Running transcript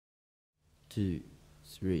2,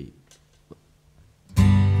 3.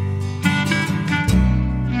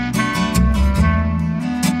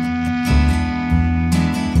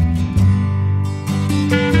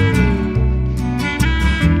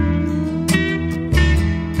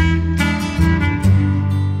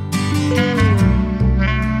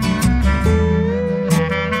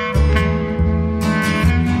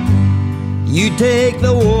 You take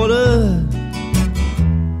the water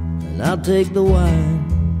and I'll take the wine.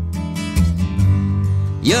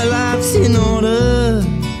 Your life's in order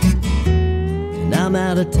and I'm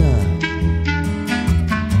out of time.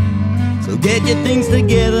 So get your things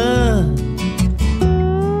together,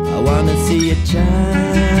 I wanna see you shine.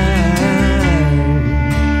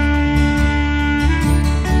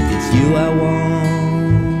 It's you I want.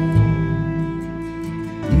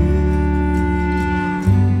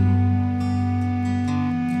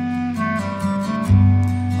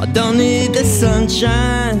 I don't need the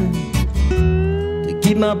sunshine to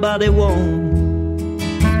keep my body warm.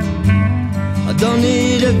 I don't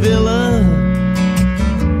need a villa,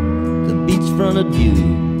 the beachfront view.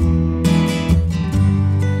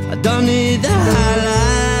 I don't need the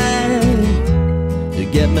highlight to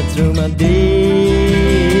get me through my day.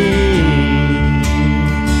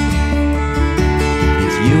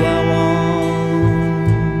 It's you I want.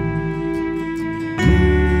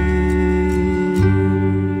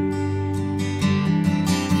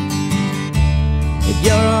 If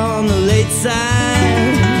you're on the late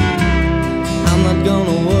side, I'm not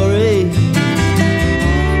gonna worry.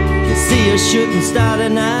 You see a shooting star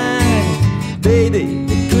tonight, baby,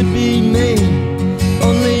 it could be me,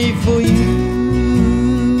 only for you.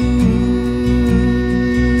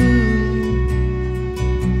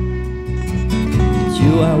 It's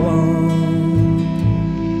you I want.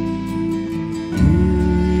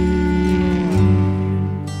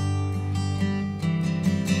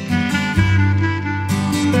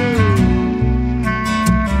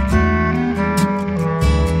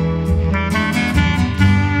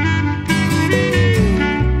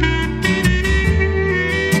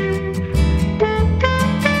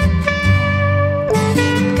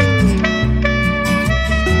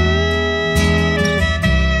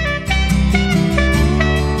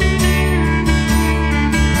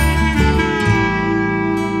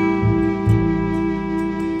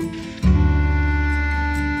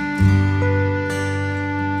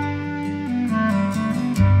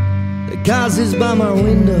 The cars is by my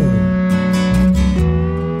window,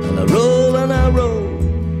 and I roll and I roll.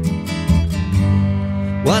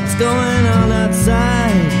 What's going on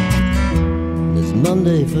outside? It's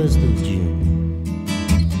Monday, 1st of June.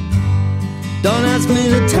 Don't ask me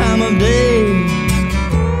the time of day,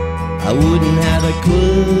 I wouldn't have a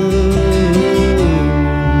clue.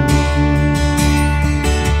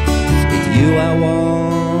 It's you I want.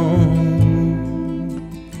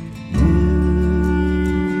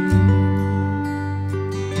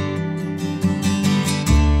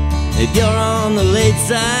 If you're on the late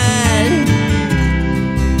side,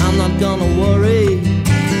 I'm not gonna worry.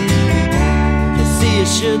 You see a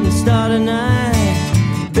shooting star tonight.